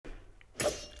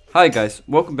Hi guys,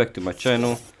 welcome back to my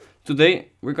channel. Today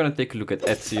we're gonna take a look at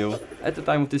Ezio. At the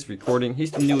time of this recording,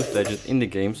 he's the newest legend in the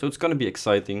game, so it's gonna be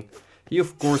exciting. He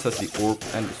of course has the orb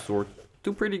and the sword,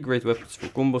 two pretty great weapons for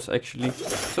combos actually.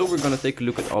 So we're gonna take a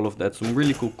look at all of that, some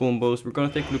really cool combos. We're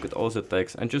gonna take a look at all his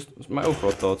attacks and just my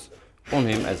overall thoughts on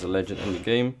him as a legend in the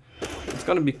game. It's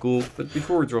gonna be cool, but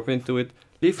before we drop into it,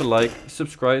 leave a like,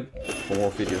 subscribe for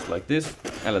more videos like this,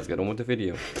 and let's get on with the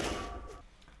video.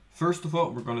 First of all,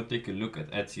 we're going to take a look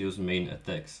at Ezio's main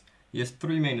attacks. He has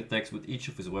three main attacks with each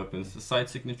of his weapons, the side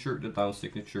signature, the down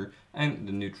signature and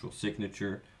the neutral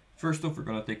signature. First off, we're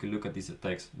going to take a look at these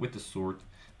attacks with the sword.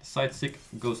 The side sig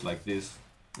goes like this.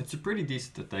 It's a pretty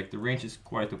decent attack, the range is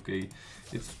quite okay.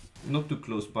 It's not too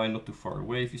close by, not too far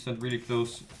away. If you stand really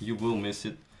close, you will miss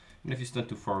it. And if you stand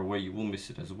too far away, you will miss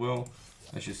it as well.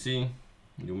 As you see,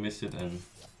 you'll miss it, and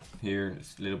here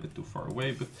it's a little bit too far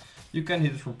away, but you can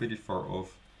hit it from pretty far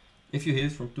off. If you hit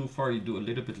it from too far, you do a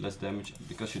little bit less damage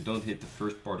because you don't hit the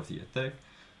first part of the attack.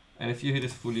 And if you hit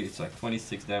it fully, it's like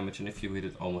 26 damage, and if you hit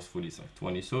it almost fully, it's like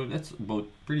 20. So that's both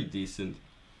pretty decent.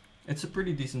 It's a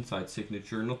pretty decent side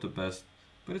signature, not the best,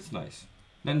 but it's nice.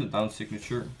 Then the down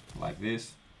signature, like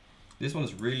this. This one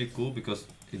is really cool because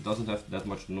it doesn't have that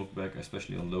much knockback,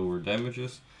 especially on lower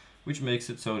damages, which makes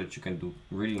it so that you can do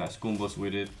really nice combos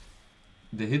with it.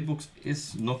 The hitbox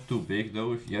is not too big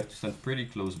though, if you have to stand pretty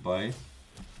close by.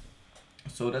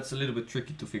 So that's a little bit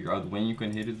tricky to figure out when you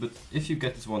can hit it, but if you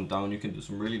get this one down, you can do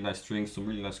some really nice strings, some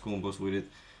really nice combos with it,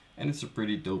 and it's a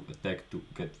pretty dope attack to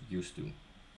get used to.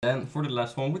 And for the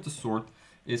last one with the sword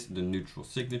is the neutral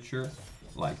signature,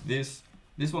 like this.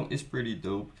 This one is pretty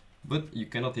dope, but you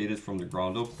cannot hit it from the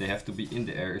ground up. They have to be in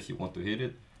the air if you want to hit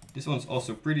it. This one's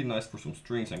also pretty nice for some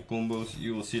strings and combos.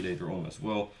 You will see later on as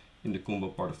well in the combo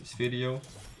part of this video.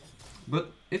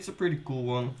 But it's a pretty cool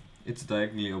one. It's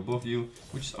diagonally above you,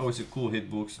 which is always a cool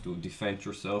hitbox to defend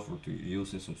yourself or to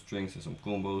use in some strings and some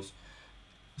combos.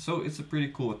 So it's a pretty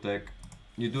cool attack.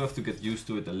 You do have to get used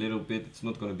to it a little bit. It's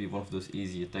not going to be one of those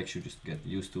easy attacks you just get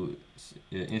used to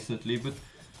instantly, but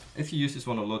if you use this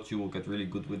one a lot, you will get really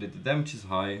good with it. The damage is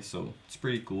high, so it's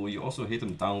pretty cool. You also hit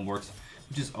them downwards,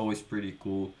 which is always pretty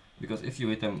cool, because if you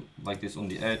hit them like this on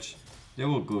the edge, they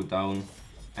will go down,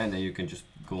 and then you can just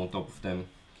go on top of them,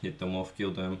 hit them off, kill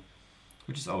them,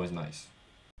 which is always nice.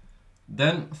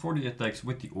 Then for the attacks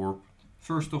with the orb,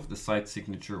 first off the side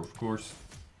signature, of course.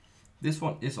 This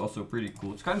one is also pretty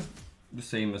cool. It's kind of the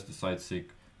same as the side sig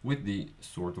with the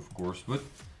sword, of course, but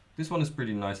this one is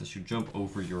pretty nice as you jump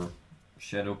over your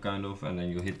shadow kind of, and then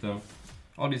you hit them.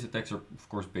 All these attacks are of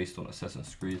course based on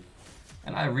Assassin's Creed,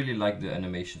 and I really like the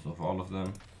animations of all of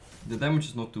them. The damage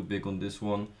is not too big on this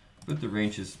one, but the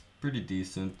range is pretty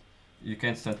decent. You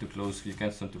can't stand too close, you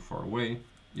can't stand too far away.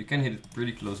 You can hit it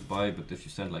pretty close by, but if you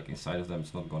stand like inside of them,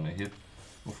 it's not gonna hit,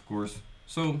 of course.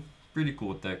 So pretty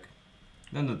cool attack.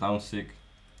 Then the down sig,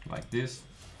 like this.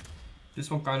 This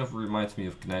one kind of reminds me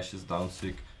of Gnash's down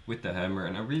sig with the hammer,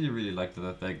 and I really like that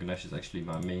attack. Gnash is actually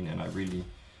my main, and I really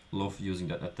love using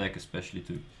that attack, especially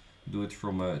to do it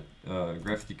from a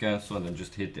gravity cancel and then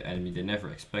just hit the enemy they never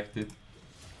expected.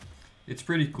 It's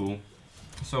pretty cool.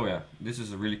 So yeah, this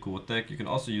is a really cool attack. You can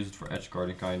also use it for edge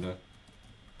guarding kinda.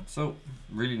 So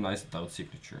really nice down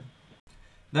signature.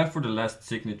 Then for the last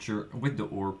signature with the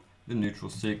orb, the neutral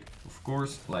sig, of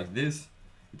course, like this.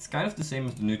 It's kind of the same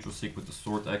as the neutral sig with the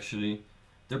sword actually.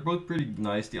 They're both pretty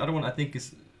nice. The other one I think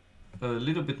is a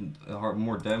little bit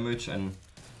more damage, and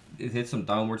it hits them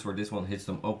downwards, where this one hits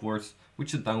them upwards,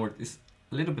 which the downward is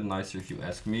a little bit nicer if you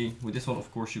ask me. With this one,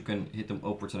 of course, you can hit them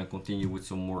upwards and then continue with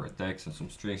some more attacks and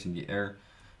some strings in the air.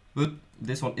 But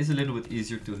this one is a little bit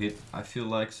easier to hit, I feel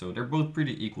like, so they're both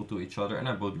pretty equal to each other, and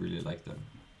I both really like them.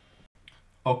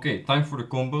 Okay, time for the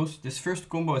combos. This first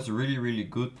combo is really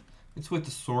good. It's with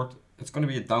the sword. It's going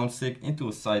to be a down sig into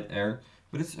a side air,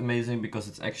 but it's amazing because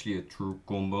it's actually a true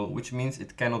combo, which means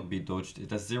it cannot be dodged.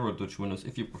 It has 0 dodge windows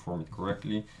if you perform it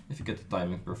correctly, if you get the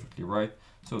timing perfectly right.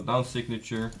 So down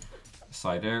signature,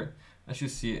 side air. As you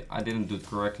see, I didn't do it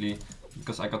correctly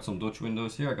because I got some dodge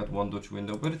windows. Here I got 1 dodge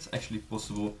window, but it's actually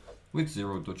possible with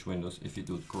 0 dodge windows if you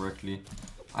do it correctly.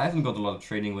 I haven't got a lot of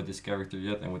training with this character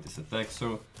yet and with this attack,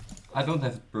 so I don't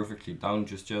have it perfectly down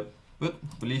just yet, but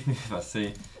believe me if I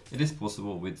say it is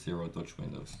possible with 0 dodge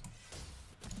windows.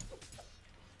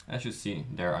 As you see,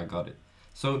 there I got it.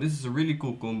 So this is a really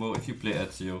cool combo if you play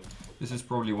Ezio. This is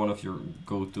probably one of your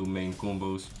go-to main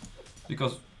combos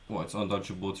because, well, it's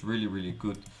undodgeable, it's really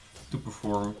good to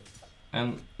perform,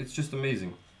 and it's just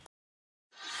amazing.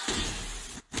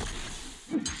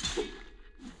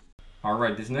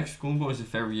 Alright, this next combo is a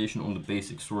variation on the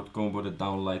basic sword combo, the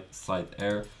down light side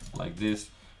air, like this.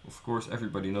 Of course,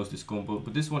 everybody knows this combo,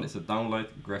 but this one is a downlight,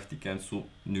 gravity cancel,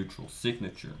 neutral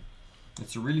signature.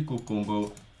 It's a really cool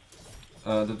combo.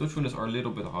 The dodge windows are a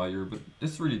little bit higher, but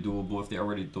it's really doable if they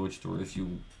already dodged, or if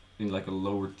you in like a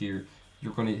lower tier,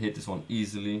 you're gonna hit this one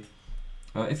easily.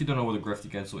 If you don't know what a gravity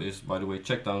cancel is, by the way,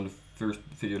 check down the first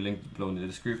video link below in the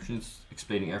descriptions,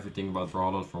 explaining everything about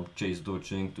Brawlhalla, from chase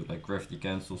dodging to like gravity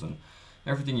cancels and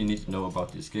everything you need to know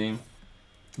about this game.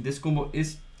 This combo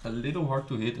is a little hard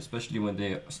to hit, especially when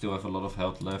they still have a lot of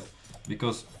health left,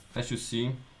 because as you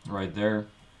see right there,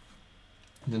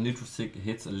 the neutral sig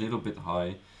hits a little bit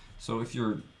high. So if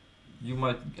you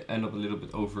might end up a little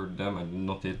bit over them and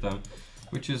not hit them,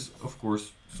 which is of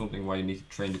course something why you need to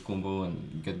train the combo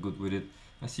and get good with it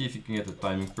and see if you can get the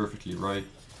timing perfectly right,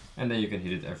 and then you can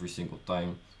hit it every single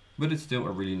time. But it's still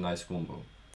a really nice combo.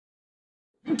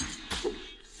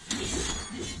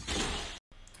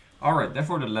 Alright, then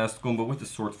for the last combo with the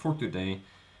sword for today,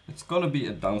 it's gonna be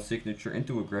a down signature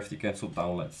into a gravity cancel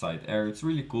downlight side air. It's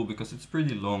really cool because it's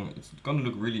pretty long, it's gonna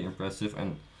look really impressive,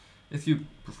 and if you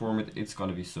perform it, it's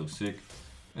gonna be so sick.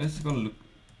 And it's gonna look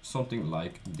something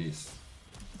like this.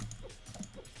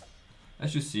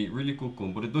 As you see, really cool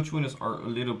combo. The dodge windows are a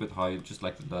little bit high, just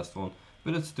like the last one,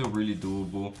 but it's still really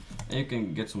doable, and you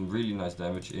can get some really nice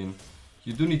damage in.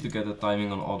 You do need to get the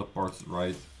timing on all the parts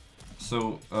right,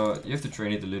 so you have to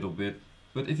train it a little bit.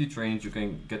 But if you train it, you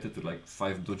can get it to like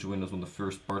 5 dodge windows on the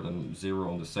first part and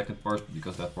 0 on the second part,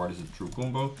 because that part is a true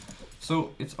combo.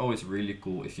 So it's always really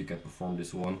cool if you can perform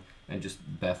this one and just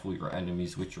baffle your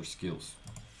enemies with your skills.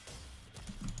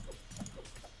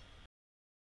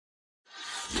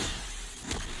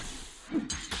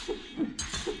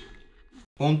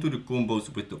 On to the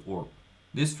combos with the orb.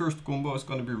 This first combo is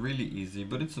going to be really easy,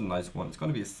 but it's a nice one. It's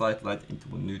going to be a side light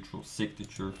into a neutral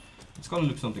signature. It's going to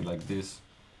look something like this.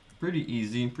 Pretty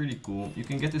easy, pretty cool. You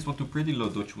can get this one to pretty low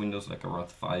dodge windows, like around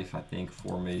 5, I think,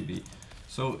 4 maybe.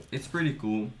 So it's pretty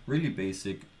cool, really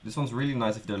basic. This one's really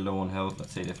nice if they're low on health.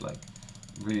 Let's say they have like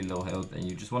really low health and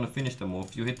you just want to finish them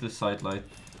off. You hit the side light,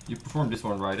 you perform this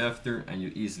one right after, and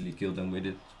you easily kill them with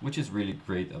it, which is really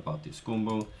great about this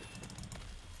combo.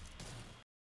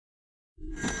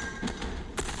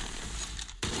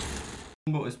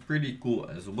 Combo is pretty cool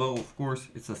as well, of course.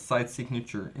 It's a side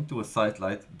signature into a side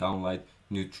light, down light,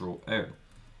 neutral air.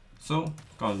 So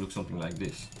it's gonna look something like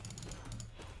this.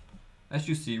 As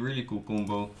you see, really cool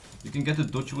combo. You can get the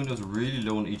dodge windows really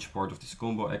low on each part of this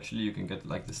combo. Actually, you can get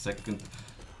like the second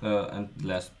and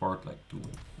last part like to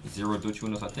 0 dodge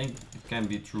windows. I think it can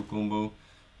be a true combo,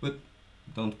 but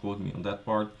don't quote me on that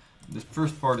part. The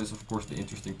first part is of course the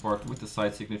interesting part with the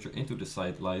side signature into the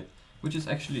side light, which is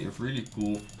actually a really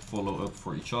cool follow up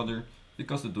for each other,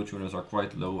 because the dodge windows are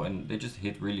quite low and they just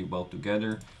hit really well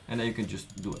together, and then you can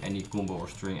just do any combo or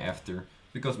string after,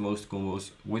 because most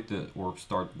combos with the orb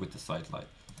start with the side light.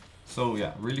 So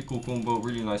yeah, really cool combo,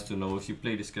 really nice to know. If you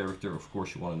play this character, of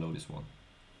course you want to know this one.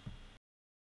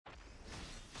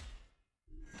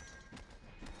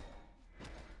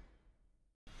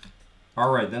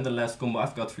 Alright, then the last combo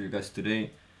I've got for you guys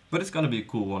today, but it's gonna be a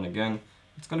cool one again.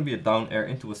 It's gonna be a down air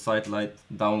into a side light,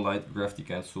 down light, gravity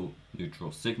cancel,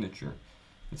 neutral signature.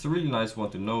 It's a really nice one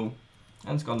to know,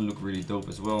 and it's gonna look really dope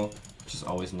as well, which is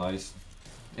always nice.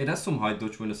 It has some high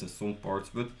dodge windows in some parts,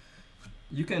 but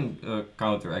you can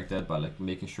counteract that by like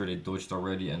making sure they dodged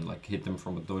already and like hit them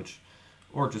from a dodge,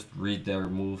 or just read their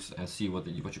moves and see what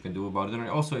you can do about it. And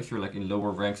also, if you're like in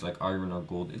lower ranks like iron or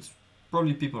gold, it's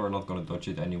probably people are not gonna dodge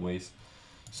it anyways.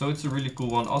 So it's a really cool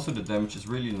one. Also the damage is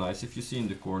really nice. If you see in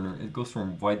the corner, it goes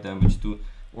from white damage to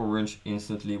orange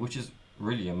instantly, which is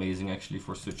really amazing actually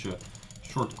for such a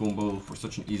short combo, for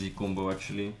such an easy combo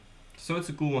actually. So it's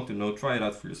a cool one to know. Try it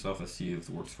out for yourself and see if it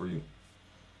works for you.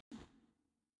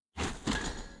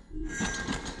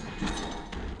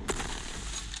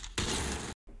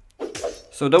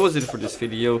 So that was it for this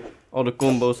video. All the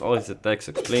combos, all his attacks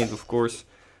explained, of course.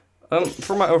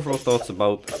 For my overall thoughts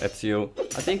about Ezio,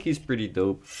 I think he's pretty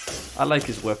dope. I like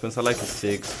his weapons, I like his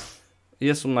sigs. He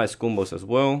has some nice combos as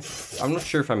well. I'm not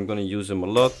sure if I'm gonna use him a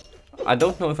lot. I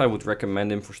don't know if I would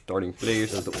recommend him for starting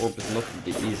players, as the orb is not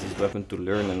the easiest weapon to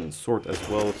learn, and sword as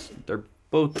well. They're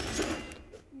both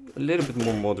a little bit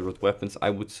more moderate weapons, I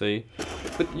would say.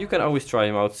 But you can always try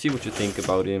him out, see what you think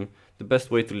about him. The best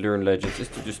way to learn legends is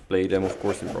to just play them, of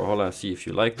course, in Brawlhalla and see if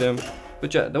you like them.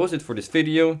 But yeah, that was it for this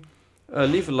video.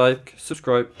 Leave a like,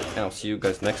 subscribe, and I'll see you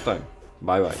guys next time.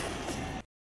 Bye bye.